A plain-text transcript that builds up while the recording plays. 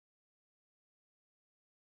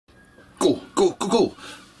Go, go, go!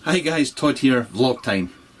 Hi guys, Todd here, vlog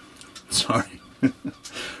time. Sorry.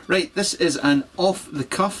 Right, this is an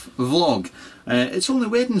off-the-cuff vlog. It's only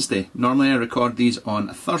Wednesday. Normally I record these on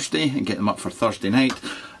a Thursday and get them up for Thursday night,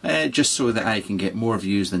 just so that I can get more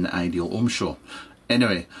views than the Ideal Home Show.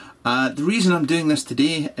 Anyway, the reason I'm doing this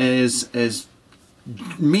today is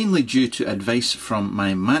mainly due to advice from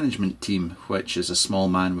my management team, which is a small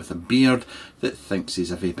man with a beard that thinks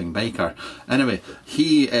he's a vaping biker. Anyway,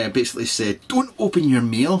 he basically said, don't open your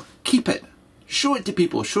mail, keep it. Show it to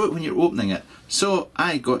people, show it when you're opening it. So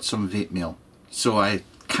I got some vape mail. So I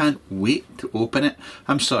can't wait to open it.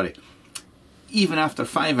 I'm sorry. Even after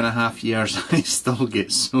 5.5 years, I still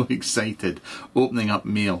get so excited opening up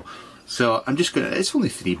mail. So I'm just gonna, it's only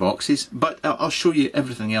 3 boxes, but I'll show you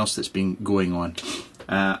everything else that's been going on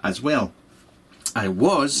as well. I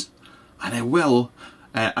was, and I will,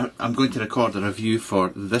 I'm going to record a review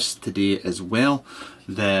for this today as well.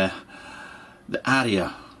 The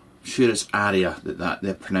Aria, sure it's Aria that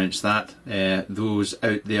they pronounce that. Those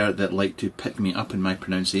out there that like to pick me up in my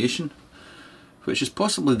pronunciation, which is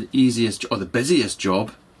possibly the easiest or the busiest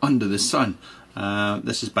job under the sun.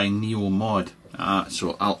 This is by Neo Mod.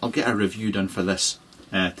 So I'll get a review done for this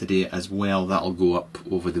today as well. That'll go up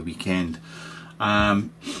over the weekend.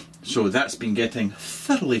 So that's been getting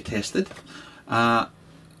thoroughly tested.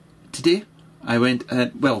 Today I went,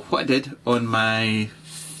 well, what I did on my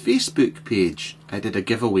Facebook page, I did a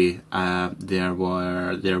giveaway. There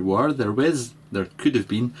was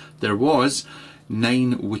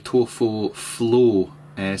 9 Wotofo Flow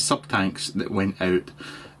sub-tanks that went out.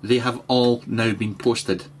 They have all now been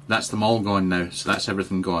posted. That's them all gone now, so that's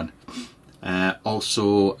everything gone.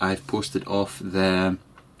 Also, I've posted off the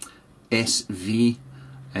SV.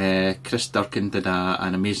 Chris Durkin did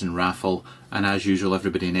an amazing raffle, and as usual,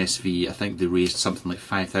 everybody in SV, I think they raised something like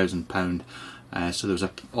 £5,000. So there was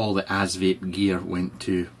all the AsVape gear went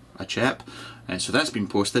to a chap. So that's been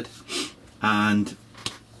posted, and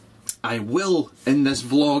I will in this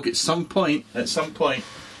vlog at some point.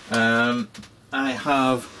 I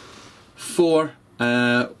have 4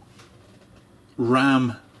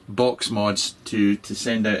 RAM box mods to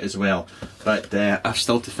send out as well, but I've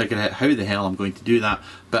still to figure out how the hell I'm going to do that.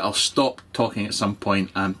 But I'll stop talking at some point.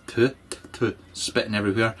 I'm spitting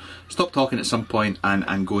everywhere. Stop talking at some point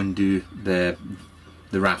and go and do the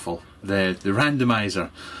raffle, the randomizer.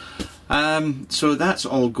 So that's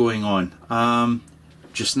all going on.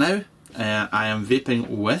 Just now I am vaping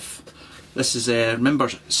with, this is remember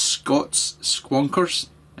Scott's Squonkers.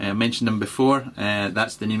 I mentioned him before.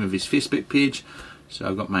 That's the name of his Facebook page. So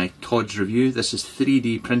I've got my Todds review. This is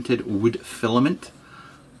 3D printed wood filament.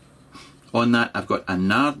 On that I've got a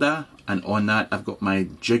Narda, and on that I've got my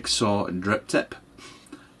Jigsaw drip tip.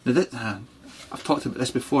 Now that, I've talked about this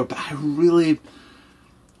before, but I really,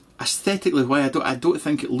 aesthetically, why I don't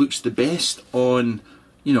think it looks the best on,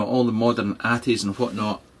 you know, all the modern Atties and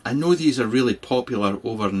whatnot. I know these are really popular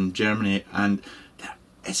over in Germany, and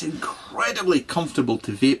it's incredibly comfortable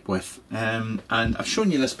to vape with. And I've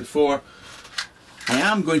shown you this before. I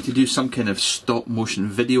am going to do some kind of stop motion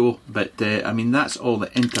video, but I mean, that's all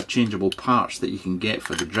the interchangeable parts that you can get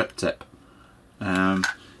for the drip tip. You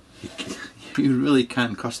really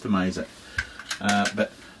can customise it.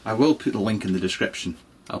 But I will put the link in the description.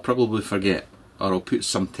 I'll probably forget, or I'll put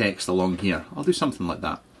some text along here. I'll do something like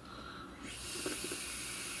that.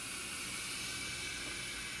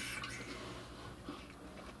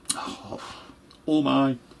 Oh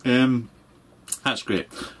my, that's great.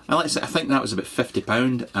 And like I said, I think that was about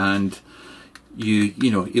 £50, and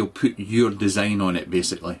you know, you'll put your design on it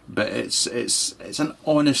basically. But it's an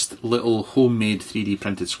honest little homemade 3D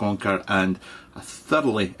printed squonker, and I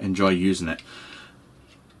thoroughly enjoy using it.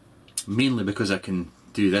 Mainly because I can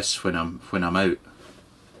do this when I'm out.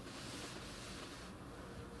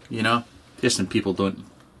 You know, just in people don't, in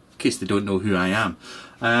case they don't know who I am.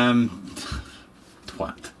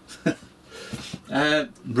 Twat.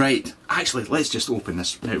 Right, actually, let's just open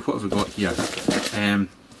this. Now, what have we got here?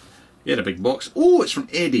 We had a big box. Oh, it's from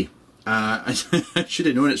Eddie. I should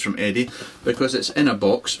have known it's from Eddie, because it's in a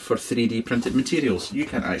box for 3D printed materials. You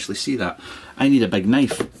can't actually see that. I need a big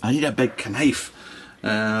knife. I need a big knife.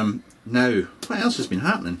 Now, what else has been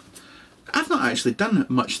happening? I've not actually done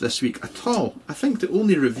much this week at all. I think the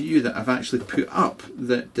only review that I've actually put up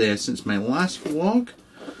that since my last vlog,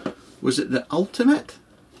 was it the Ultimate?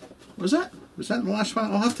 Was it? Was that the last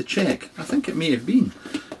one? I'll have to check. I think it may have been.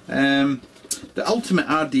 The Ultimate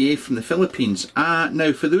RDA from the Philippines.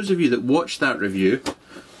 Now, for those of you that watched that review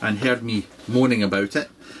and heard me moaning about it,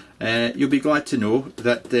 you'll be glad to know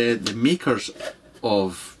that the makers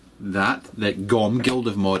of that GOM, Guild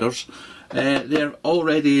of Modders, they're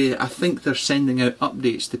already, I think they're sending out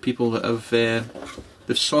updates to people that have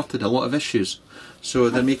they've sorted a lot of issues. So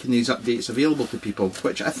they're making these updates available to people,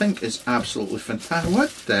 which I think is absolutely fantastic.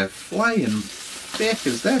 What the flying feck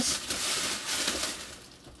is this?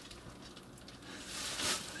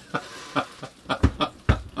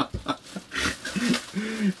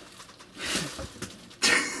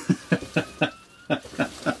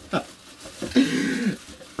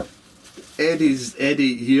 Eddie,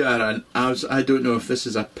 you are an I don't know if this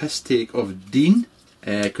is a piss take of Dean,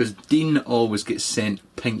 because Dean always gets sent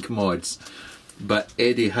pink mods, but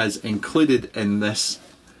Eddie has included in this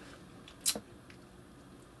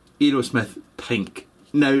Aerosmith pink.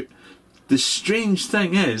 Now, the strange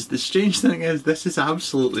thing is this is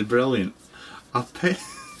absolutely brilliant. That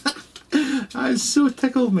so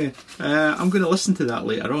tickled me. I'm going to listen to that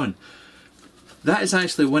later on. That is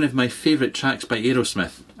actually one of my favourite tracks by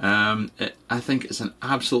Aerosmith. I think it's an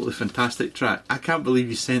absolutely fantastic track. I can't believe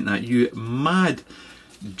you sent that, you mad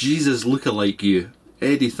Jesus lookalike you.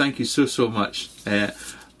 Eddie, thank you so much.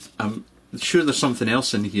 I'm sure there's something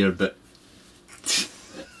else in here, but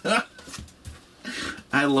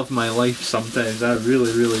I love my life sometimes, I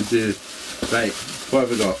really do. Right, what have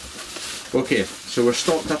we got? Okay, so we're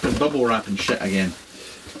stocked up in bubble wrap and shit again.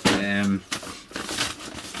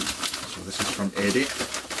 This is from Eddie.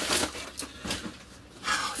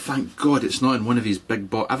 Thank God it's not in one of his big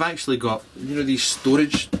boxes. I've actually got, you know, these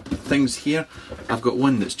storage things here. I've got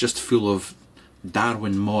one that's just full of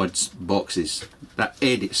Darwin Mods boxes. That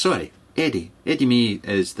Eddie May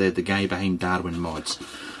is the guy behind Darwin Mods,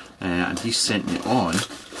 and he sent me on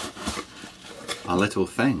a little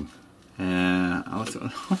thing.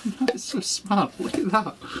 Oh, that's so smart. Look at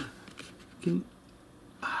that.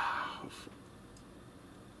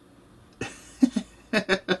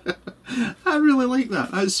 I really like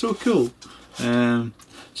that. That's so cool.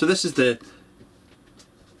 So this is the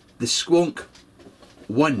Squonk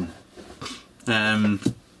 1, and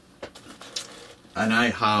I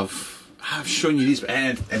have shown you these.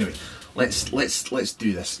 Anyway, let's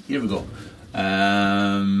do this. Here we go.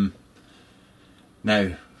 Now,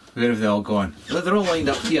 where have they all gone? Well, they're all lined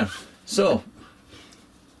up here. So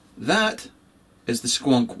that is the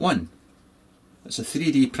Squonk 1. It's a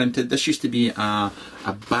 3D printed. This used to be a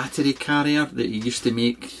battery carrier that you used to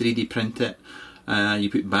make, 3D print it. You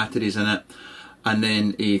put batteries in it, and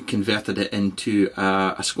then he converted it into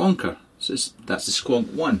a squonker. So that's the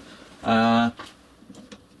Squonk 1.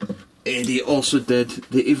 Eddie also did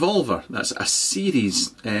the Evolver. That's a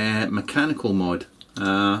series mechanical mod.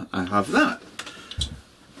 I have that.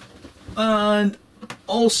 And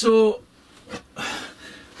also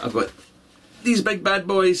I've got these big bad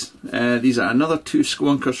boys. These are another 2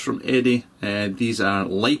 squonkers from Eddie. These are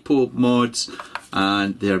lipo mods,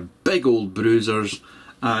 and they're big old bruisers,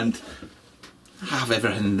 and I have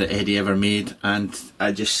everything that Eddie ever made, and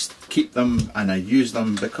I just keep them and I use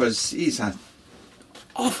them because he's an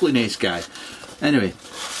awfully nice guy. Anyway,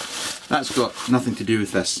 that's got nothing to do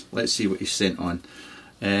with this. Let's see what he sent on.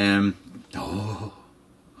 Oh,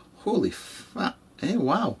 holy fat!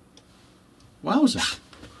 Wow, wowza!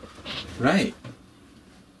 Right.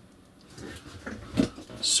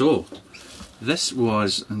 So this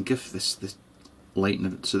was, and give this the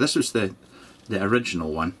lighting. So this was the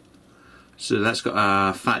original one. So that's got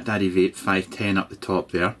a Fat Daddy Vape 510 up the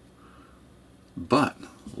top there. But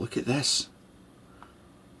look at this.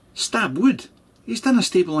 Stab wood. He's done a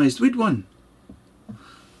stabilised wood one.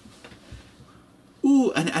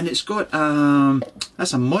 Oh, and it's got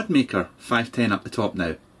that's a Mod Maker 510 up the top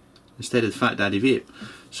now, instead of the Fat Daddy Vape.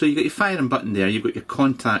 So you've got your firing button there, you've got your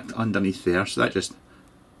contact underneath there, so that just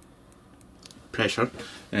pressure.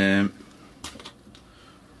 There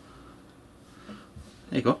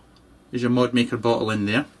you go. There's your Mod Maker bottle in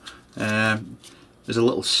there. There's a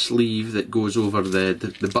little sleeve that goes over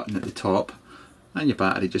the button at the top, and your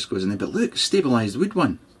battery just goes in there. But look, stabilised wood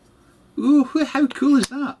one. Ooh, how cool is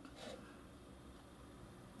that?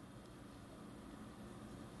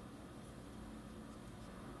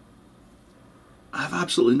 I have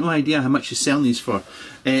absolutely no idea how much you're selling these for.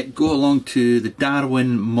 Go along to the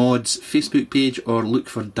Darwin Mods Facebook page or look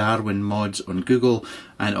for Darwin Mods on Google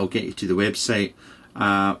and it'll get you to the website.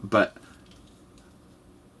 But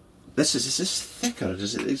is this thicker?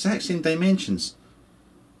 Is it the exact same dimensions?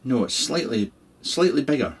 No, it's slightly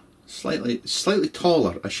bigger, slightly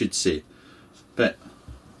taller, I should say. But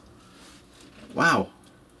wow,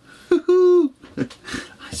 that's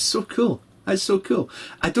so cool. That's so cool.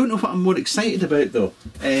 I don't know what I'm more excited about though,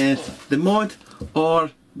 the mod or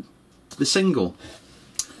the single.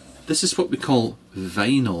 This is what we call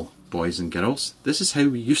vinyl. boys and girls. This is how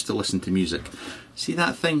we used to listen to music. See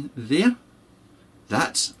that thing there?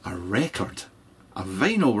 That's a record. A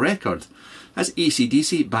vinyl record. That's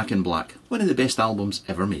AC/DC Back in Black. One of the best albums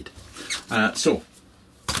ever made. So,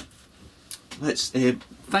 let's,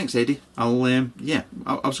 thanks Eddie. Yeah,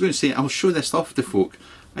 I was going to say, I'll show this off to folk.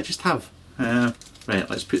 I just have. Right,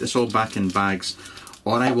 let's put this all back in bags,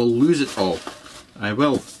 or I will lose it all. I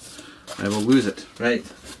will lose it. Right,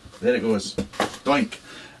 there it goes. Doink.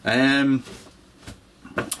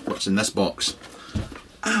 What's in this box?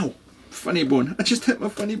 Ow! Funny bone. I just hit my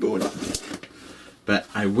funny bone. But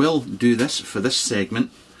I will do this for this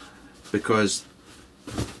segment because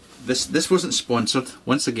this wasn't sponsored.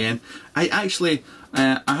 Once again, I actually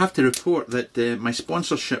I have to report that my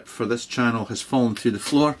sponsorship for this channel has fallen to the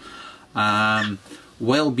floor.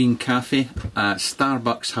 Wellbeing Cafe,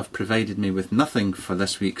 Starbucks have provided me with nothing for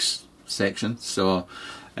this week's section, so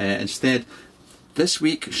instead this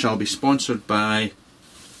week shall be sponsored by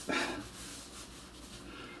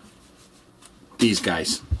these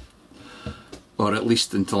guys, or at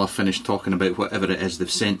least until I finish talking about whatever it is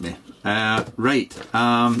they've sent me. Right,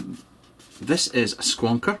 this is a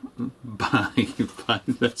squonker by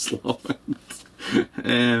this lot.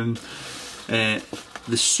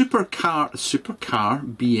 The Supercar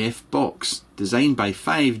BF box, designed by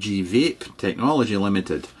 5G Vape Technology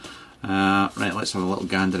Limited. Right, let's have a little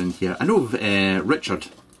gander in here. I know Richard,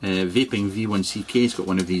 Vaping V1CK, has got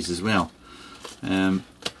one of these as well.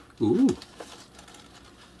 Ooh.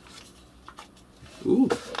 Ooh.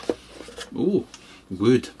 Ooh.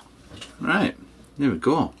 Wood. Right, there we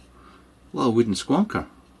go. Little wooden squonker.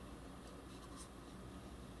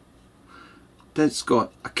 That's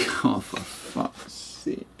got a oh, for fuck's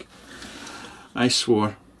sake. I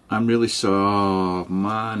swore. I'm really so. Oh,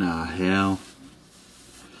 man of hell.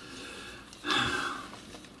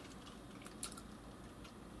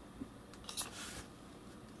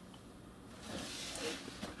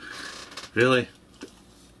 Really?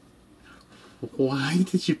 Why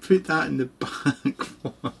did you put that in the back?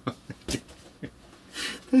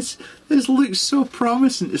 This looks so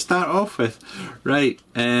promising to start off with. Right.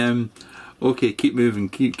 Okay, keep moving,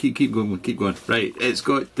 keep going. Right, it's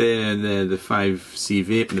got the 5C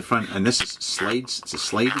vape in the front, and this is slides. It's a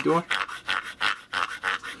slidey door.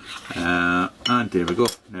 And there we go.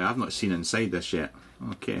 Now I've not seen inside this yet.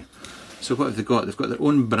 Okay, so what have they got? They've got their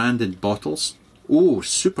own branded bottles. Oh,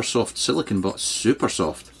 super soft silicone bottles, super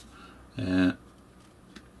soft. And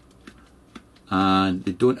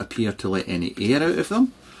they don't appear to let any air out of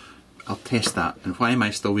them. I'll test that. And why am I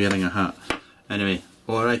still wearing a hat? Anyway,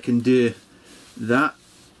 or I can do that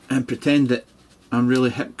and pretend that I'm really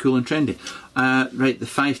hip, cool and trendy. Right, the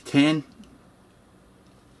 510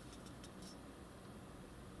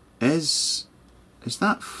 is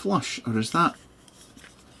that flush, or is that,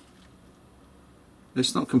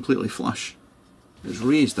 it's not completely flush, it's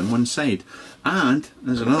raised on one side. And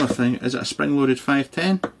there's another thing, is it a spring-loaded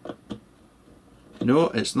 510? No,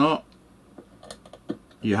 it's not.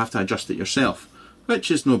 You have to adjust it yourself,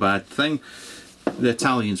 which is no bad thing. The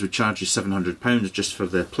Italians would charge you £700 just for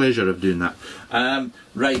the pleasure of doing that.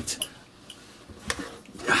 Right.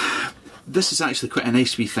 This is actually quite a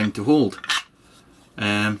nice wee thing to hold.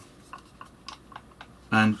 And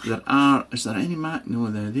there are, is there any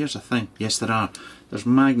no, there's a thing. Yes, there are. There's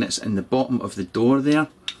magnets in the bottom of the door there,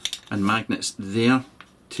 and magnets there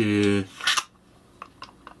to,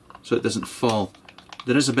 so it doesn't fall.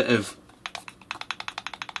 There is a bit of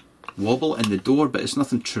wobble in the door, but it's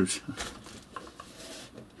nothing true.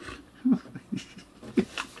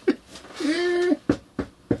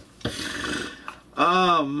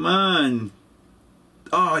 Oh man.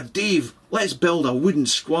 Oh Dave, let's build a wooden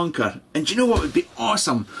squonker. And do you know what would be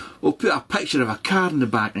awesome? We'll put a picture of a car in the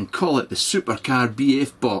back and call it the Supercar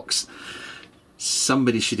BF box.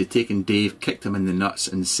 Somebody should have taken Dave, kicked him in the nuts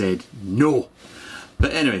and said no.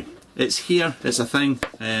 But anyway, it's here, it's a thing,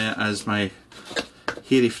 as my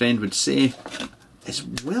hairy friend would say. It's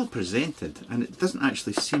well presented and it doesn't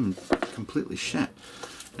actually seem completely shit.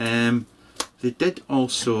 They did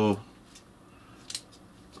also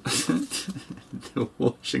the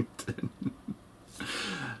Washington.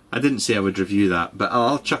 I didn't say I would review that, but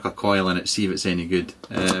I'll chuck a coil in it, see if it's any good.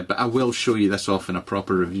 But I will show you this off in a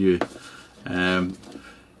proper review. And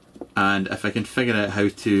if I can figure out how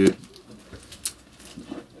to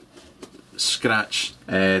scratch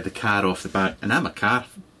the car off the back, and I'm a car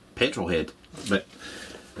petrol head, but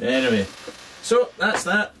anyway, so that's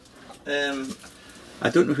that. I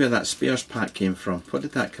don't know where that spares pack came from. What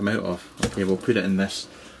did that come out of? Okay, we'll put it in this.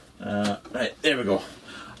 Right, there we go.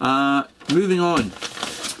 Moving on.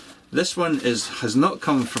 This one has not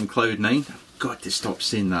come from Cloud9. got to stop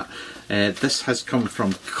saying that. This has come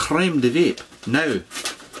from Creme de Vape. Now,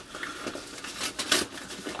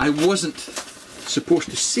 I wasn't supposed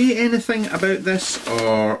to say anything about this,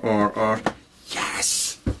 or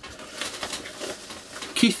yes!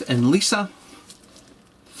 Keith and Lisa,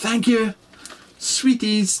 thank you,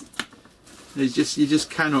 sweeties. It's just, you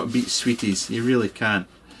just cannot beat sweeties. You really can't.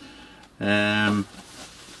 And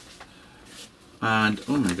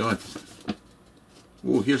oh my god!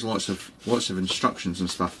 Oh, here's lots of instructions and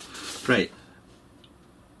stuff. Right.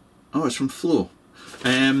 Oh, it's from Flo.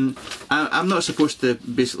 I'm not supposed to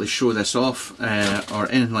basically show this off or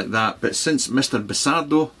anything like that, but since Mr.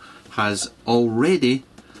 Bissardo has already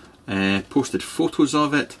posted photos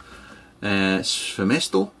of it,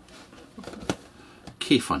 Sfumesto,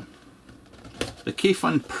 Kayfun. The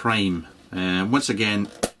Kayfun Prime. Once again,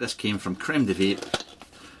 this came from Creme de Vape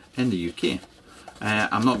in the UK.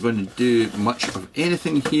 I'm not going to do much of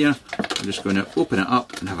anything here. I'm just going to open it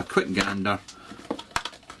up and have a quick gander.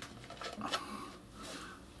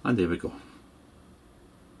 And there we go.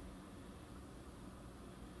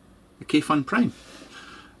 The Kayfun Prime.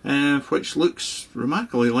 Which looks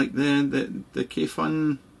remarkably like the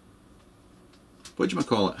Kayfun... What do you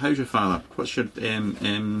call it? How's your father? What's your...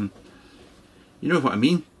 you know what I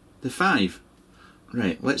mean? The 5.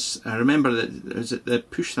 Right, let's remember that as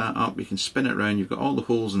it push that up, you can spin it around. You've got all the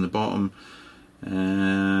holes in the bottom.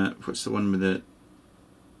 What's the one with the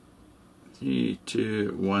 3,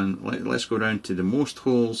 2, 1? Let's go down to the most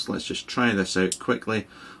holes. Let's just try this out quickly.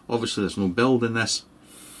 Obviously, there's no build in this.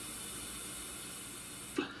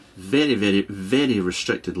 Very, very, very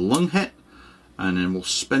restricted lung hit, and then we'll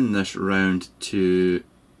spin this round to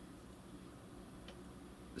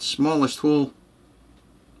the smallest hole.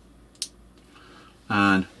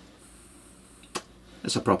 And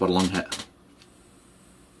it's a proper lung hit.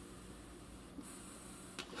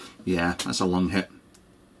 Yeah, that's a lung hit.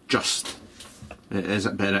 Just. It is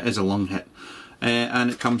a lung hit. And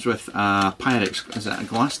it comes with a Pyrex, is it a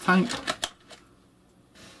glass tank?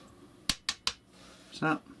 Is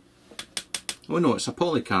that? Oh no, it's a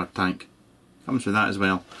polycard tank. Comes with that as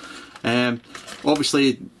well.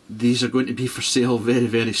 Obviously, these are going to be for sale very,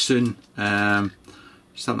 very soon.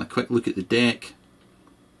 Just having a quick look at the deck.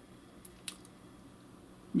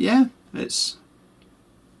 Yeah, it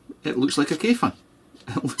looks like a Kayfun.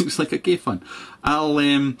 It looks like a Kayfun.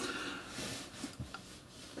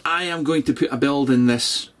 I am going to put a build in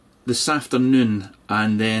this afternoon,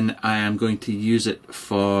 and then I am going to use it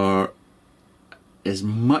for as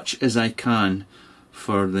much as I can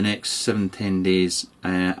for the next 7-10 days,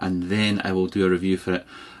 and then I will do a review for it.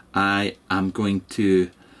 I am going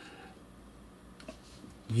to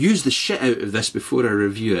use the shit out of this before I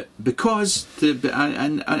review it, because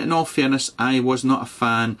in all fairness, I was not a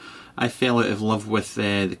fan. I fell out of love with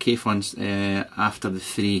the Kayfuns after the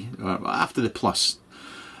 3, or after the Plus.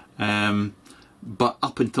 But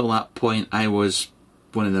up until that point, I was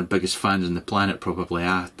one of their biggest fans on the planet, probably.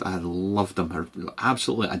 I loved them. I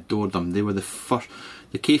absolutely adored them. They were the first.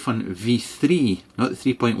 The Kayfun V3, not the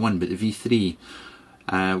 3.1, but the V3,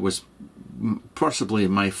 was possibly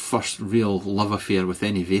my first real love affair with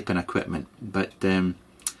any vaping equipment. But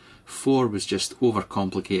 4 was just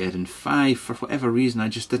overcomplicated, and 5, for whatever reason, I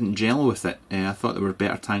just didn't gel with it. I thought there were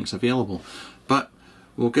better tanks available. But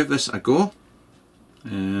we'll give this a go.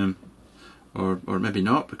 Or maybe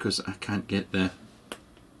not, because I can't get the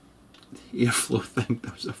airflow thing.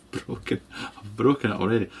 I've broken it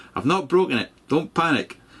already. I've not broken it. Don't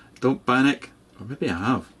panic. Don't panic. Or maybe I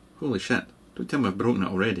have. Holy shit. Don't tell me I've broken it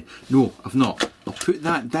already. No, I've not. I'll put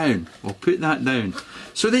that down. I'll put that down.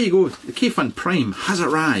 So there you go. The Kayfun Prime has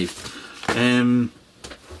arrived.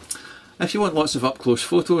 If you want lots of up-close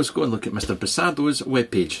photos, go and look at Mr. Bissardo's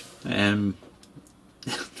webpage.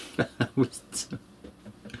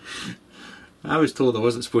 I was told I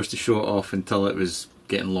wasn't supposed to show it off until it was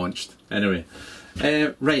getting launched. Anyway,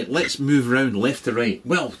 right, let's move around left to right.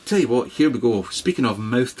 Well, tell you what, here we go. Speaking of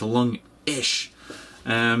mouth to lung-ish,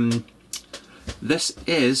 this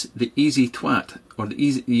is the Easy Twat, or the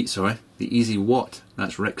Easy Watt.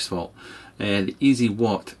 That's Rick's fault. The Easy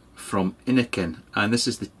Watt from Innokin, and this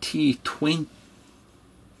is the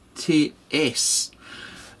T20S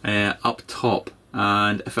up top.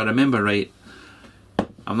 And if I remember right,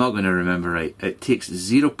 I'm not going to remember right, it takes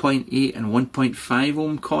 0.8 and 1.5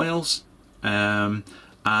 ohm coils, and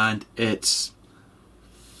it's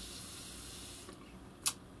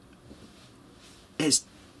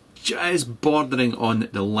just bordering on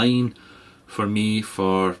the line for me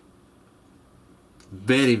for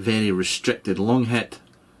very, very restricted lung hit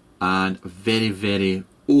and very, very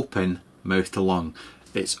open mouth to lung.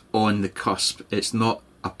 It's on the cusp. It's not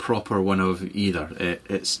a proper one of either.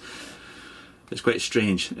 It's quite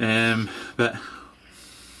strange, but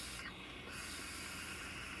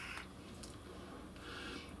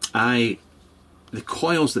the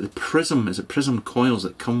coils that the prism coils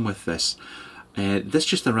that come with this, this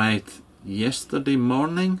just arrived yesterday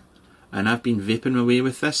morning, and I've been vaping away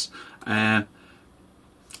with this. I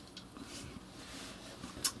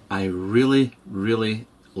really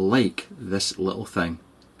like this little thing.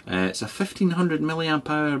 It's a 1500 milliamp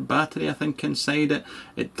hour battery, I think, inside it.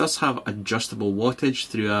 It does have adjustable wattage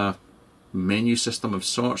through a menu system of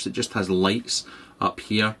sorts. It just has lights up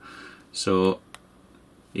here, so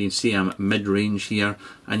you can see I'm mid-range here,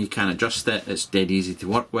 and you can adjust it. It's dead easy to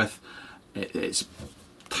work with. It's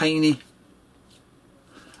tiny,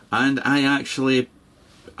 and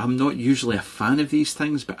I'm not usually a fan of these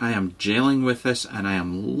things, but I am gelling with this, and I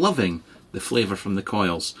am loving the flavour from the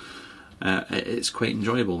coils. It's quite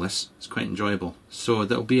enjoyable, it's quite enjoyable. So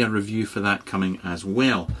there'll be a review for that coming as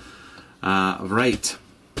well. Right,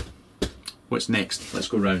 what's next? Let's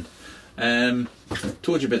go round.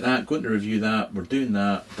 Told you about that, going to review that, we're doing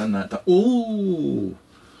that, done that. Oh!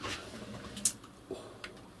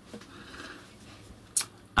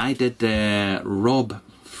 I did Rob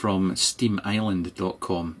from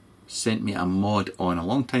SteamIsland.com sent me a mod on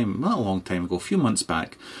a few months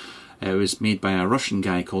back. It was made by a Russian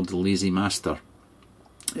guy called the Lazy Master,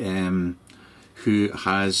 who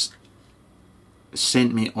has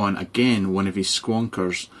sent me on again one of his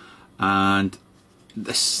squonkers, and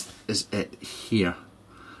this is it here.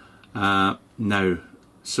 Now,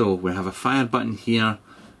 so we have a fire button here,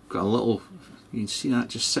 got a little, you can see that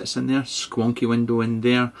just sits in there, squonky window in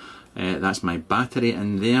there, that's my battery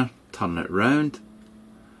in there, turn it round,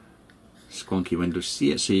 squonky window, see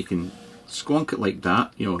it, so you can squonk it like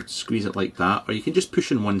that, you know, squeeze it like that, or you can just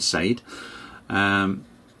push on one side. The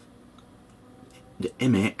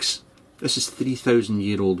MX, this is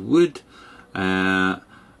 3,000-year-old wood, and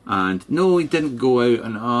no, he didn't go out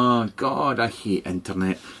and, oh god, I hate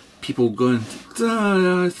internet, people going,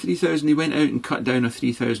 3,000, he went out and cut down a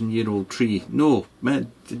 3,000-year-old tree. No,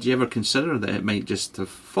 man, did you ever consider that it might just have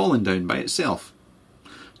fallen down by itself?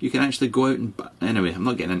 You can actually go out and, anyway, I'm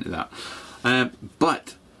not getting into that.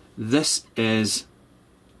 But this is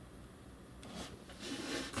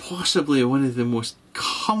possibly one of the most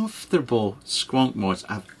comfortable squonk mods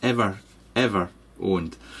I've ever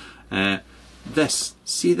owned.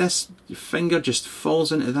 See this? Your finger just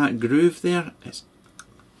falls into that groove there. It's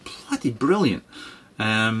bloody brilliant.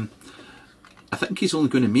 I think he's only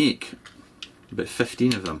going to make about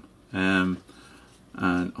 15 of them. And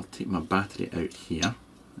I'll take my battery out here.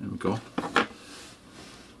 There we go.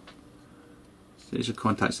 There's your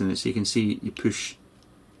contacts in there, so you can see you push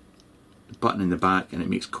the button in the back and it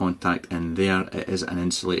makes contact in there. It is an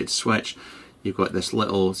insulated switch. You've got this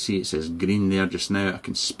little, see it says green there just now, I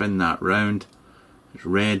can spin that round. It's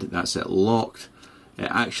red, that's it locked. It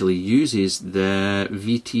actually uses the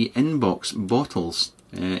VT inbox bottles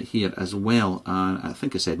here as well, and I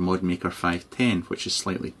think I said ModMaker 510, which is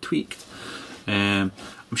slightly tweaked. I'm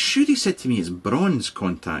sure he said to me it's bronze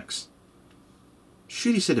contacts.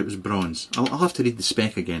 Sure he said it was bronze. I'll have to read the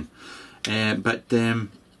spec again. But I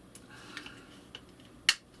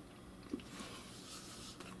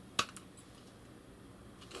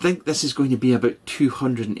think this is going to be about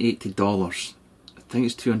 $280. I think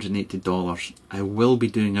it's $280. I will be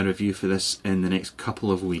doing a review for this in the next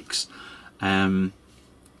couple of weeks. I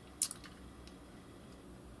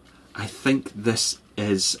think this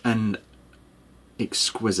is an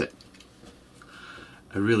exquisite.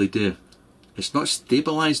 I really do. It's not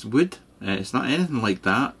stabilised wood, it's not anything like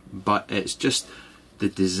that, but it's just the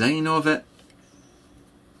design of it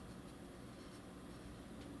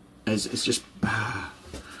it's just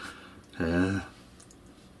it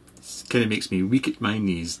kind of makes me weak at my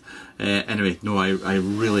knees. Anyway, no, I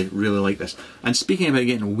really like this. And speaking about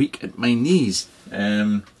getting weak at my knees,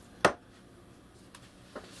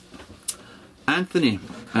 Anthony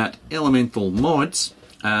at Elemental Mods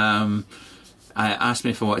asked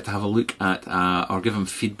me if I wanted to have a look at or give him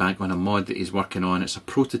feedback on a mod that he's working on. It's a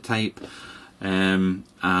prototype, and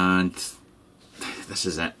this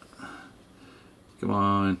is it. Come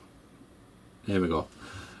on, there we go.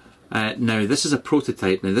 Now this is a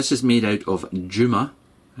prototype. Now this is made out of Juma,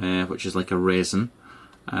 which is like a resin,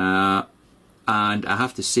 and I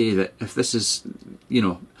have to say that if this is, you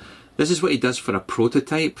know, this is what he does for a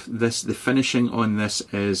prototype. The finishing on this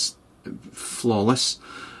is flawless.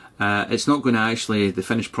 It's not going to actually, the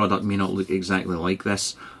finished product may not look exactly like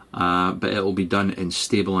this, but it will be done in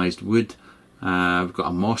stabilised wood. We've got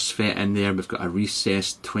a MOSFET in there, we've got a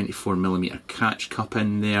recessed 24mm catch cup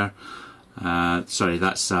in there, Sorry,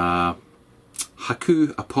 that's a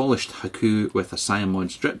Haku, a polished Haku with a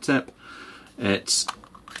Siamod strip tip. It's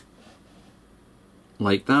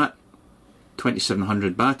like that,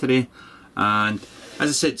 2700 battery, and as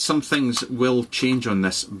I said, some things will change on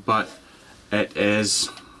this, but it is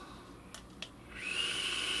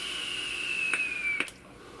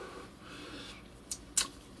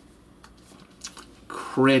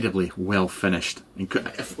incredibly well finished.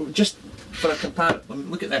 Just for a comparison,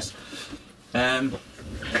 look at this.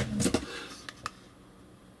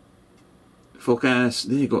 Focus,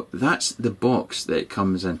 there you go, that's the box that it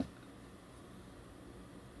comes in.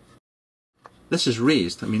 This is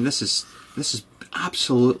raised, I mean this is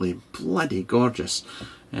absolutely bloody gorgeous.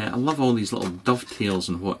 I love all these little dovetails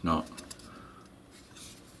and whatnot.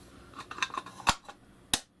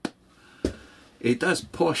 He does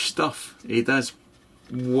posh stuff, he does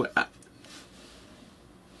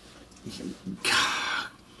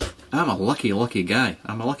I'm a lucky guy.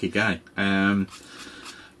 I'm a lucky guy.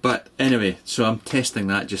 But anyway, so I'm testing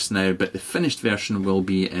that just now, but the finished version will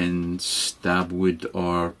be in stab wood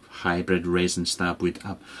or hybrid resin stab wood.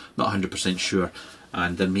 I'm not 100% sure,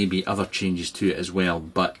 and there may be other changes to it as well,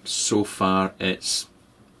 but so far it's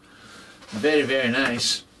very, very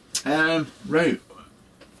nice. Right.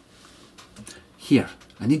 Here,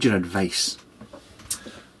 I need your advice.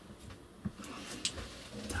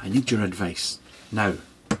 I need your advice. Now,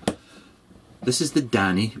 this is the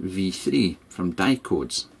Danny V3 from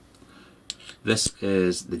Todds. This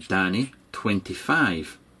is the Danny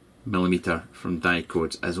 25mm from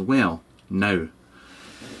Todds as well. Now,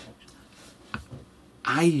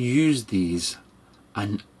 I use these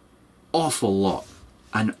an awful lot.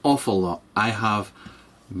 I have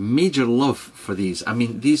major love for these. I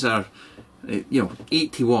mean, these are,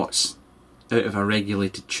 80 watts out of a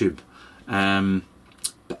regulated tube.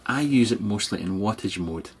 But I use it mostly in wattage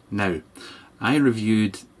mode. Now, I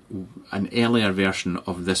reviewed an earlier version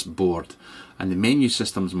of this board, and the menu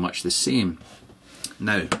system is much the same.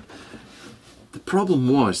 Now, the problem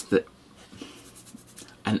was that,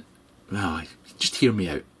 just hear me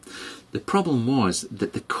out. The problem was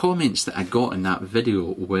that the comments that I got in that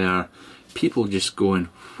video were people just going,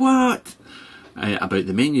 "What?" About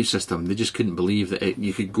the menu system. They just couldn't believe that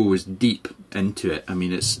you could go as deep into it. I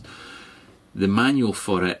mean, the manual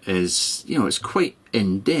for it is, it's quite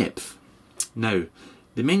in depth. Now,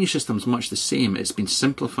 the menu system is much the same. It's been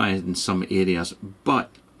simplified in some areas,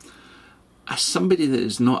 but as somebody that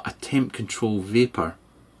is not a temp control vapor,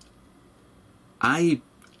 I'm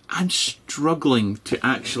struggling to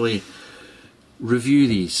actually review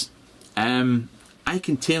these. I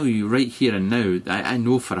can tell you right here and now that I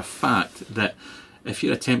know for a fact that if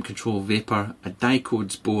you're a temp control vapor, a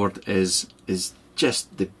Todds board is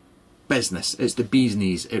just the business. It's the bee's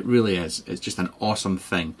knees. It really is. It's just an awesome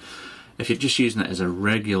thing. If you're just using it as a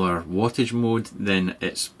regular wattage mode, then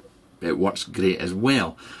it works great as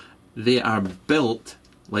well. They are built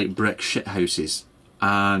like brick shithouses,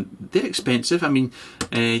 and they're expensive. I mean,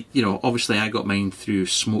 obviously I got mine through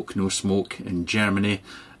Smoke No Smoke in Germany,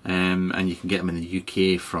 and you can get them in the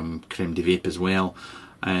UK from Creme de Vape as well.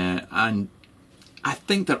 And I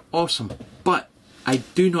think they're awesome, but I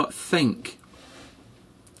do not think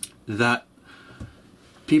that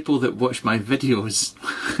people that watch my videos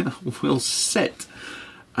will sit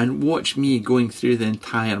and watch me going through the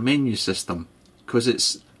entire menu system, because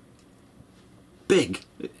it's big.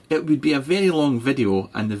 It would be a very long video,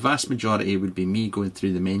 and the vast majority would be me going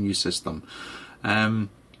through the menu system. I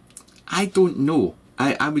don't know.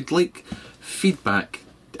 I would like feedback.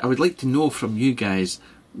 I would like to know from you guys,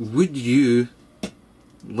 would you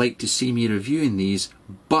like to see me reviewing these,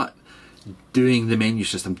 but doing the menu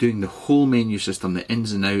system, doing the whole menu system, the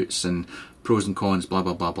ins and outs and pros and cons, blah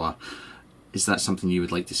blah blah blah? Is that something you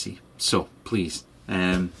would like to see? So please,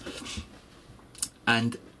 and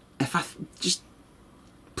if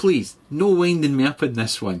please, no winding me up in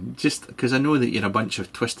this one, just because I know that you're a bunch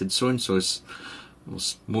of twisted so-and-sos, well,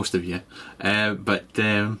 most of you, but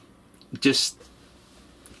just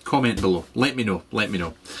comment below, let me know.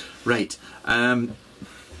 Right,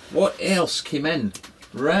 what else came in?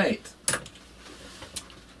 Right,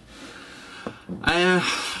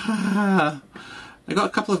 I got a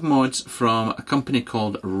couple of mods from a company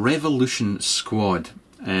called Revolution Squad.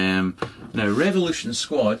 Now Revolution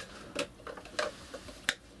Squad,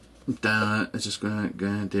 it's just going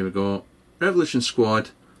to, there we go, Revolution Squad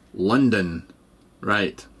London.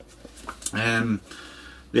 Right,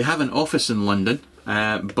 they have an office in London,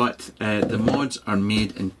 but the mods are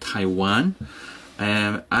made in Taiwan.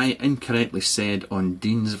 I incorrectly said on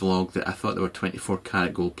Dean's vlog that I thought they were 24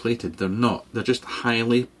 karat gold plated. They're not. They're just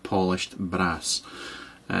highly polished brass.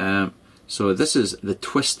 So this is the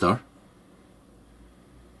twister.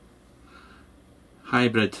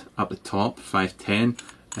 Hybrid up the top, 510.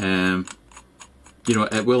 You know,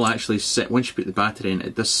 it will actually sit, once you put the battery in,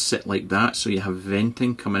 it does sit like that, so you have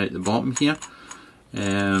venting coming out the bottom here.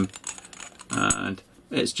 And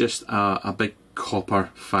it's just a big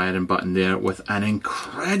copper firing button there with an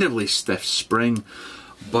incredibly stiff spring,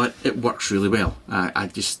 but it works really well.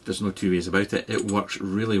 There's no two ways about it. It works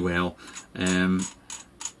really well.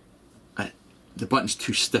 The button's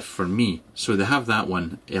too stiff for me, so they have that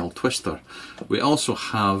one, L twister. We also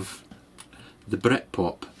have the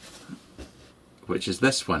Britpop, which is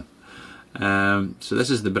this one. So this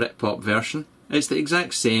is the Britpop version. It's the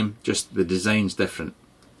exact same, just the design's different.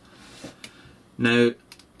 Now,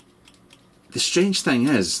 the strange thing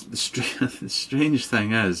is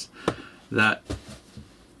that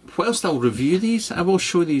whilst I'll review these, I will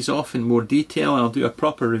show these off in more detail. I'll do a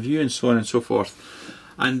proper review and so on and so forth.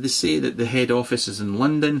 And they say that the head office is in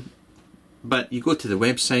London, but you go to the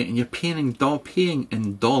website and you're paying in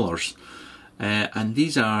dollars, and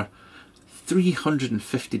these are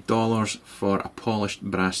 $350 for a polished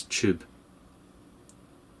brass tube.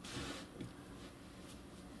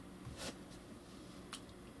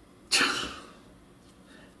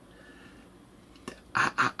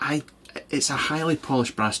 It's a highly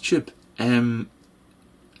polished brass tube.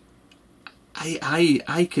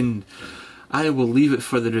 I will leave it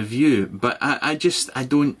for the review, but I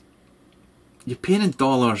don't. You're paying in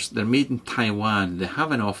dollars. They're made in Taiwan. They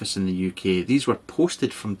have an office in the UK. These were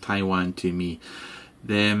posted from Taiwan to me.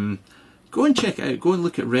 Go and check it out. Go and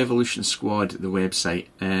look at Revolution Squad, the website.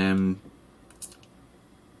 I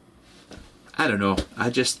don't know.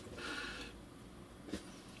 just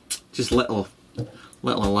little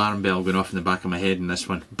alarm bell going off in the back of my head in this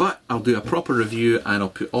one. But I'll do a proper review and I'll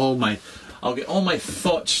get all my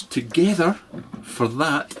thoughts together for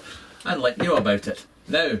that and let you know about it.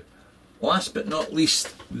 Now, last but not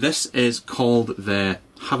least, this is called the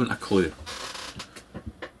Haven't a Clue.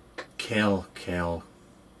 Kel,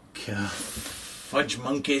 fudge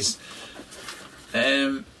monkeys.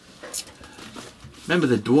 Remember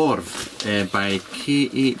the Dwarf by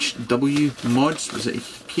KHW Mods? Was it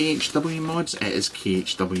KHW Mods? It is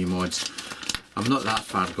KHW Mods. I'm not that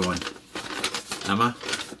far gone, am I?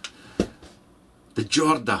 The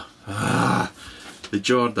Jorda. The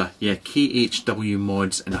Jorda. Yeah, KHW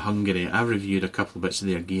Mods in Hungary. I've reviewed a couple of bits of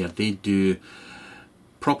their gear. They do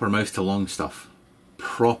proper mouth to lung stuff.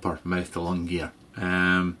 Proper mouth to lung gear.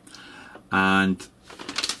 And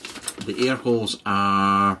the air holes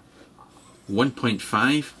are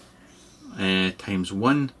 1.5 times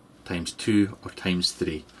 1 times 2 or times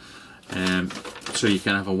 3. So you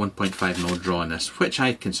can have a 1.5mm draw on this, which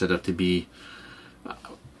I consider to be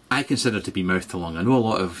mouth to lung. I know a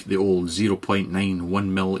lot of the old 0.9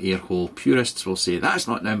 1mm air hole purists will say that's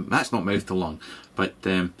not mouth to lung, but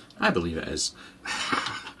I believe it is.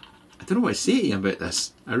 I don't know what to say to you about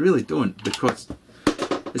this. I really don't, because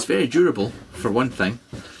it's very durable for one thing.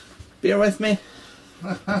 Bear with me.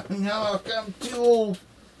 No, I'm too old.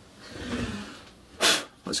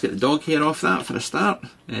 Let's get the dog hair off that for a start.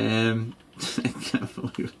 I can't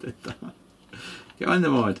believe I did that. Get on the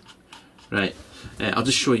mod. Right, I'll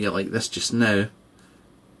just show you like this just now.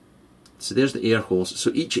 So there's the air holes. So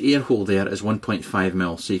each air hole there is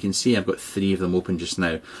 1.5mm. So you can see I've got 3 of them open just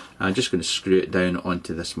now. I'm just going to screw it down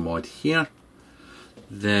onto this mod here.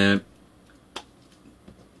 The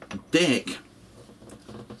deck,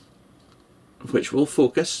 which will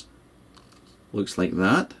focus, looks like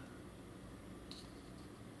that.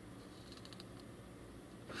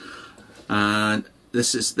 And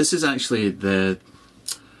this is actually the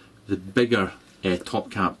bigger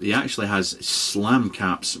top cap. He actually has slam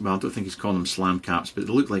caps. Well, I don't think he's calling them slam caps, but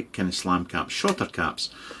they look like kind of slam caps, shorter caps.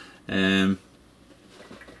 But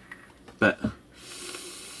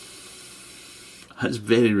that's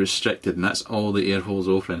very restricted, and that's all the air holes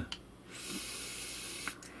open.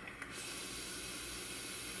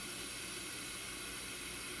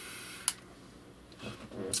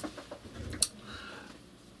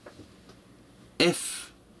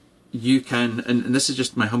 If you can, and this is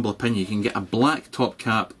just my humble opinion, you can get a black top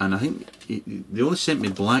cap, and I think they only sent me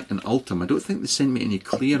black and Ultim. I don't think they sent me any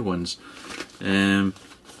clear ones. I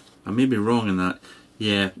may be wrong in that.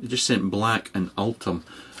 Yeah, they just sent black and Ultim.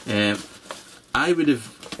 I would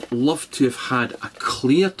have loved to have had a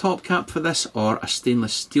clear top cap for this, or a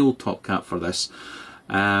stainless steel top cap for this.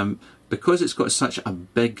 Because it's got such a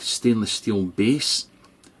big stainless steel base,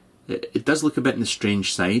 it does look a bit on the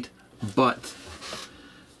strange side, but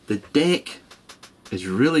the deck is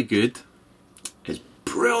really good. It's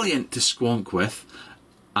brilliant to squonk with,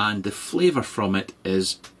 and the flavour from it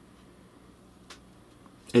is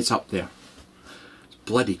it's up there. It's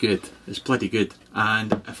bloody good. It's bloody good.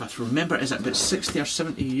 And if I remember, is it about 60 or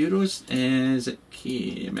 70 euros? Is it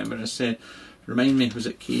remember I said, remind me, was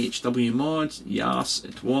it KHW mods? Yes,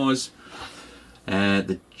 it was.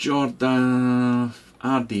 The Jordan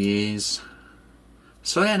RDAs.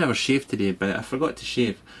 Sorry I never shaved today, but I forgot to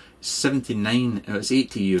shave. 79, it was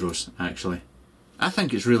 80 euros actually. I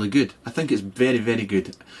think it's really good. I think it's very, very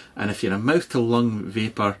good. And if you're a mouth to lung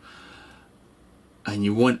vapor and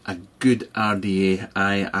you want a good RDA,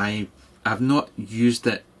 I've not used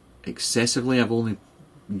it excessively. I've only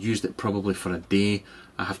used it probably for a day.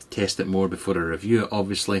 I have to test it more before I review it,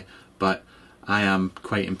 obviously, but I am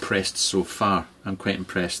quite impressed so far. I'm quite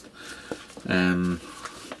impressed.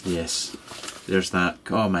 Yes, there's that.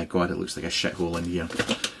 Oh my god, it looks like a shithole in here.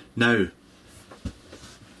 Now,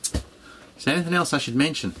 is there anything else I should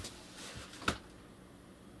mention?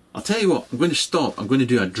 I'll tell you what, I'm going to stop. I'm going to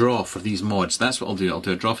do a draw for these mods. That's what I'll do. I'll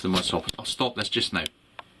do a draw for the mods. So I'll stop this just now.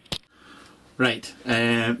 Right,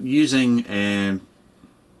 using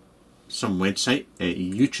some website,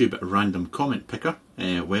 YouTube random comment picker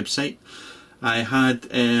website. I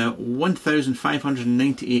had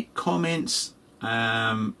 1,598 comments,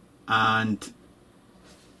 and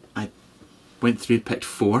I went through, picked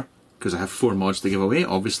 4, because I have 4 mods to give away,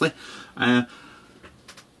 obviously. The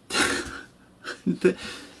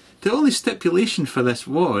only stipulation for this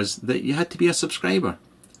was that you had to be a subscriber,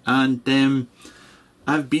 and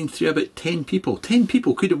I've been through about 10 people. 10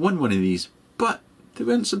 people could have won one of these, but they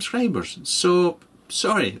weren't subscribers. So,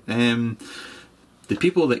 sorry. The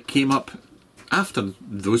people that came up after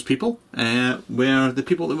those people were the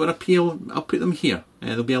people that were appealed. I'll put them here.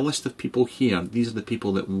 There'll be a list of people here. These are the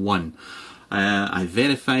people that won. I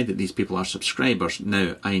verified that these people are subscribers.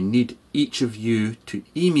 Now, I need each of you to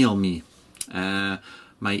email me.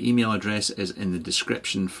 My email address is in the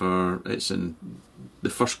description it's in the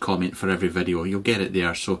first comment for every video. You'll get it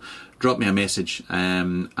there. So drop me a message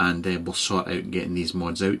and we'll sort out getting these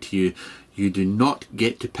mods out to you. You do not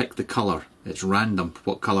get to pick the colour. It's random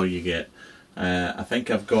what colour you get. I think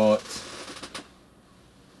I've got...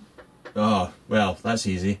 Oh, well, that's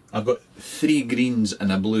easy. I've got 3 greens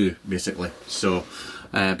and a blue, basically. So,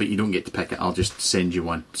 but you don't get to pick it. I'll just send you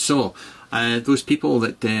one. So, those people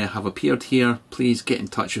that have appeared here, please get in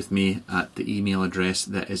touch with me at the email address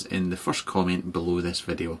that is in the first comment below this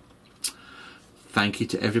video. Thank you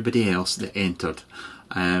to everybody else that entered.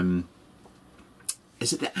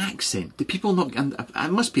 Is it the accent? Do people not...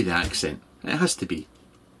 It must be the accent. It has to be.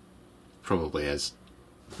 Probably is.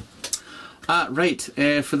 Right,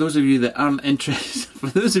 for those of you that aren't interested, for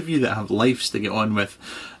those of you that have lives to get on with,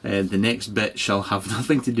 the next bit shall have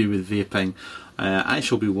nothing to do with vaping. I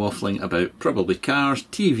shall be waffling about probably cars,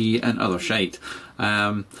 TV and other shite.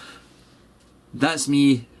 That's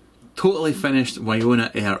me, totally finished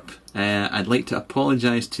Wyona Earp. I'd like to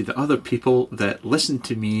apologise to the other people that listened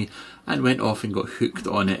to me and went off and got hooked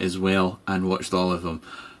on it as well and watched all of them.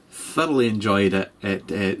 Thoroughly enjoyed it.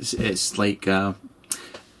 It's like a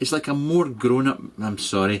more grown-up,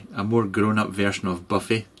 a more grown-up version of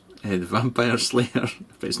Buffy, the Vampire Slayer.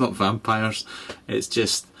 But it's not vampires, it's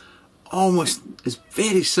just almost, it's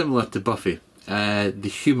very similar to Buffy.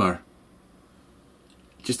 The humour,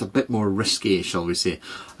 just a bit more risque, shall we say.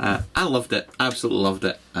 I loved it, absolutely loved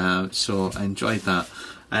it, so I enjoyed that.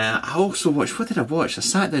 I also watched, what did I watch? I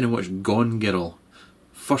sat down and watched Gone Girl.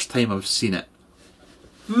 First time I've seen it.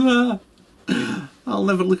 I'll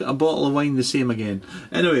never look at a bottle of wine the same again.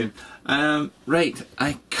 Anyway, right,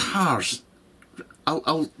 cars.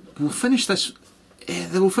 We'll finish this.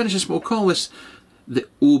 We'll finish this. We'll call this the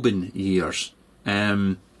Oban years,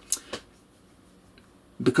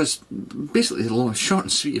 because basically the long, short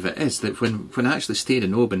and sweet of it is that when I actually stayed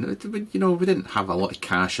in Oban, you know, we didn't have a lot of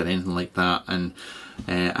cash or anything like that, and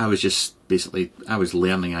I was just basically, I was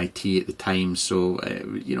learning IT at the time, so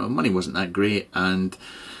you know, money wasn't that great, and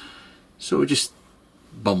so we just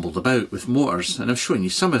bumbled about with motors, and I've shown you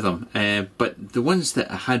some of them, but the ones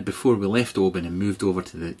that I had before we left Oban and moved over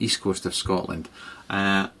to the east coast of Scotland,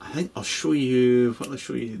 I think I'll show you, what will I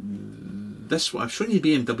show you? This one, I've shown you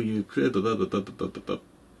BMW,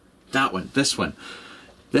 that one, this one.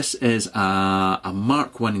 This is a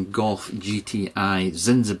Mark 1 Golf GTI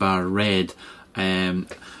Zanzibar Red, and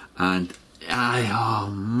oh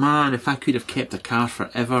man, if I could have kept a car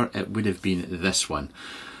forever, it would have been this one.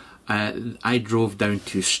 I drove down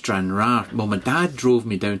to Stranraer. Well, my dad drove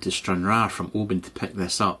me down to Stranraer from Oban to pick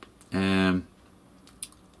this up.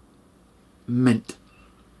 Mint.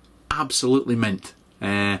 Absolutely mint.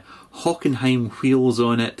 Hockenheim wheels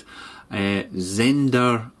on it.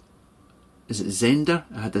 Zender. Is it Zender?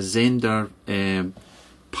 I had the Zender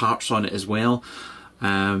parts on it as well.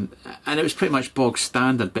 and it was pretty much bog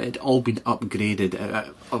standard, but it had all been upgraded,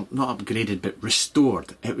 not upgraded, but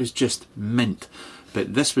restored. It was just mint.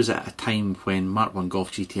 But this was at a time when Mark 1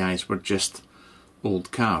 Golf GTIs were just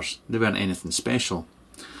old cars. They weren't anything special.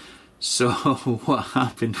 So what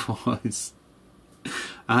happened was,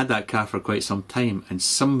 I had that car for quite some time, and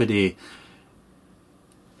somebody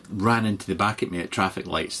ran into the back of me at traffic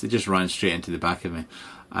lights. They just ran straight into the back of me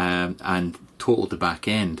and totaled the back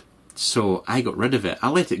end. So I got rid of it. I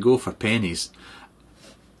let it go for pennies.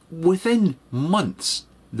 Within months,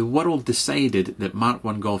 the world decided that Mark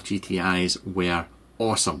 1 Golf GTIs were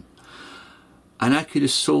awesome. And I could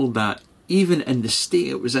have sold that, even in the state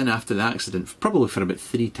it was in after the accident, probably for about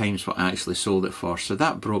 3 times what I actually sold it for. So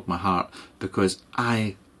that broke my heart, because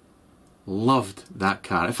I loved that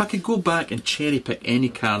car. If I could go back and cherry pick any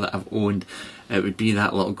car that I've owned, it would be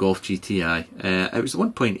that little Golf GTI. It was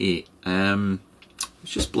 1.8. It was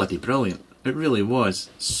just bloody brilliant. It really was.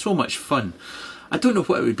 So much fun. I don't know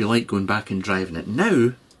what it would be like going back and driving it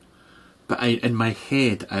now, but in my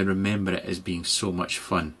head I remember it as being so much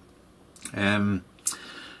fun. The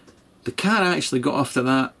car I actually got after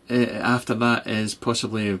that is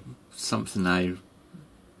possibly something I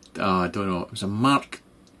don't know. It was a Mark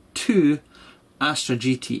II Astra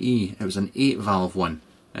GTE. It was an 8-valve one.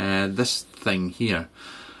 This thing here,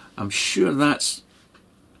 I'm sure that's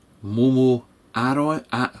Momo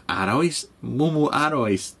Arroys. Momo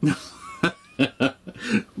Arroys.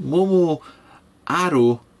 Momo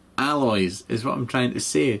Arrow alloys is what I'm trying to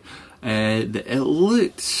say. It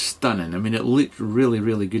looked stunning. I mean, it looked really,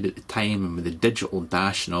 really good at the time, and with the digital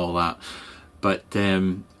dash and all that. But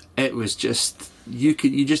it was just, you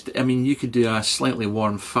could do a slightly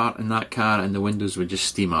warm fart in that car and the windows would just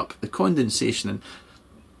steam up. The condensation, and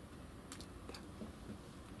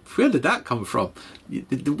where did that come from?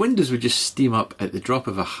 The windows would just steam up at the drop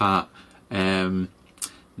of a hat.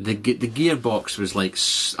 The gearbox was like,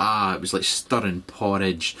 it was like stirring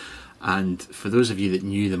porridge. And for those of you that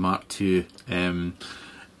knew the Mark II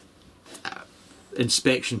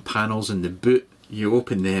inspection panels in the boot, you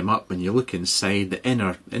open them up and you look inside, the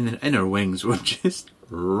inner wings were just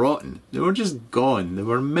rotten. They were just gone. They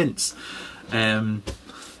were mints.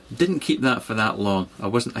 Didn't keep that for that long. I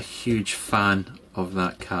wasn't a huge fan of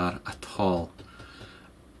that car at all.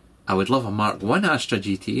 I would love a Mark I Astra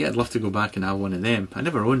GT. I'd love to go back and have one of them. I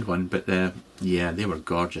never owned one, but yeah, they were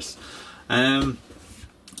gorgeous.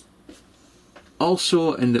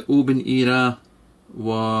 Also in the Oban era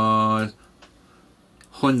was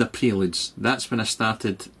Honda Preludes. That's when I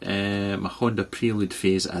started my Honda Prelude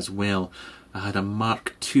phase as well. I had a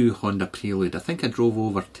Mark II Honda Prelude. I think I drove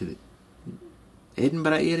over to the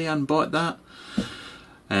Edinburgh area and bought that.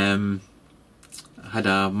 I had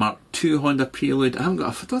a Mark II Honda Prelude. I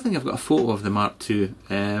don't think I've got a photo of the Mark II.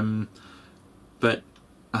 But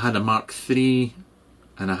I had a Mark III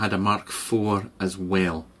and I had a Mark IV as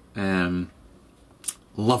well.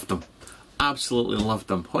 Loved them. Absolutely loved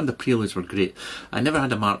them. Honda Preludes were great. I never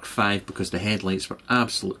had a Mark V because the headlights were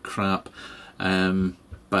absolute crap.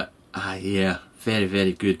 But yeah, very,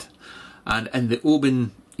 very good. And in the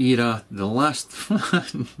Oban era, the last one I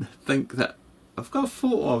think that I've got a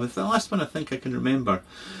photo of, the last one I think I can remember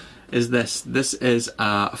is this. This is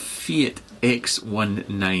a Fiat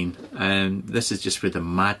X19. This is just where the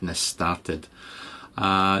madness started.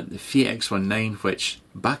 The Fiat X19, which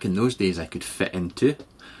back in those days I could fit into.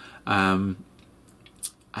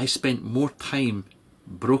 I spent more time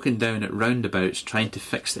broken down at roundabouts trying to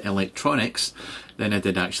fix the electronics than I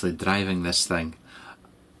did actually driving this thing.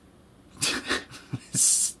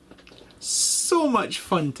 It's so much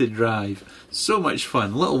fun to drive. So much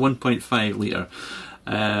fun. Little 1.5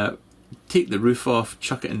 litre. Take the roof off,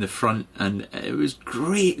 chuck it in the front, and it was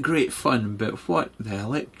great, great fun. But what? The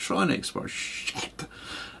electronics were shit.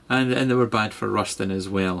 And they were bad for rusting as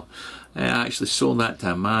well. I actually sold that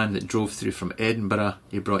to a man that drove through from Edinburgh.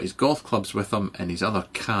 He brought his golf clubs with him in his other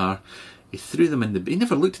car. He threw them in he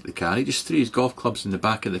never looked at the car, he just threw his golf clubs in the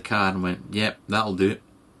back of the car and went, yep, that'll do.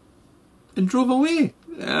 And drove away.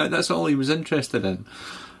 That's all he was interested in.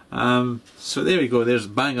 So there we go, there's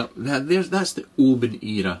bang up. That's the Oban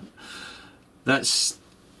era. That's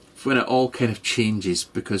when it all kind of changes,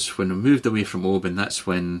 because when I moved away from Oban, that's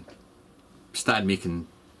when I started making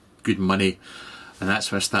good money, and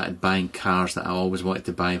that's when I started buying cars that I always wanted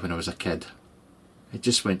to buy when I was a kid. It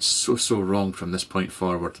just went so wrong from this point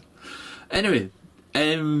forward. Anyway,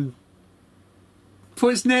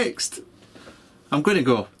 what's next? I'm going to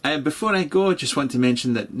go. Before I go, I just want to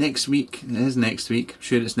mention that next week, it is next week, I'm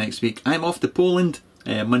sure it's next week, I'm off to Poland,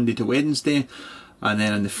 Monday to Wednesday, and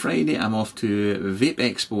then on the Friday I'm off to Vape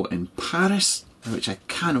Expo in Paris, which I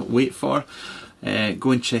cannot wait for.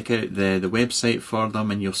 go and check out the website for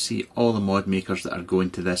them, and you'll see all the mod makers that are going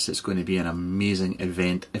to this. It's going to be an amazing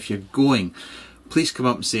event. If you're going, please come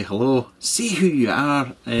up and say hello, see who you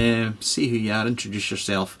are, introduce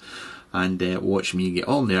yourself, and watch me get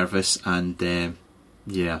all nervous, and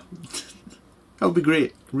yeah, it'll be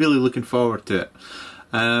great. Really looking forward to it.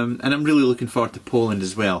 And I'm really looking forward to Poland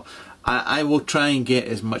as well. I will try and get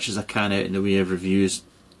as much as I can out in the way of reviews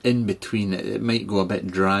in between. It might go a bit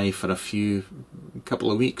dry for a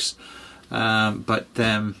couple of weeks, and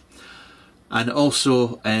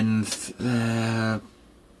also in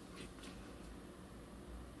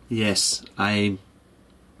yes, I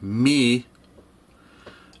may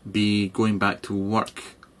be going back to work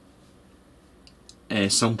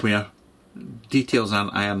somewhere. Details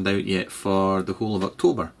aren't ironed out yet for the whole of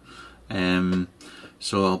October.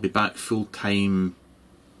 So I'll be back full time,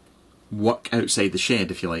 work outside the shed,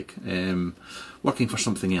 if you like, working for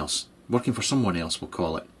something else, working for someone else, we'll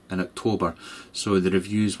call it, in October. So the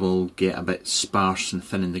reviews will get a bit sparse and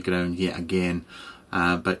thin in the ground yet again.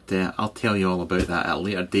 But I'll tell you all about that at a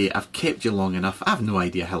later date. I've kept you long enough. I have no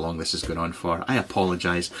idea how long this has gone on for. I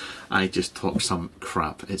apologise. I just talk some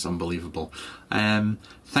crap. It's unbelievable.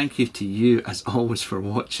 Thank you to you, as always, for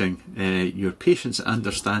watching. Your patience and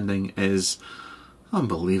understanding is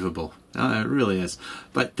unbelievable. It really is.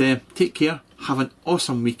 But take care. Have an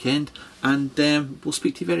awesome weekend. And we'll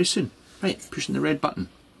speak to you very soon. Right, pushing the red button.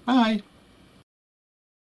 Bye.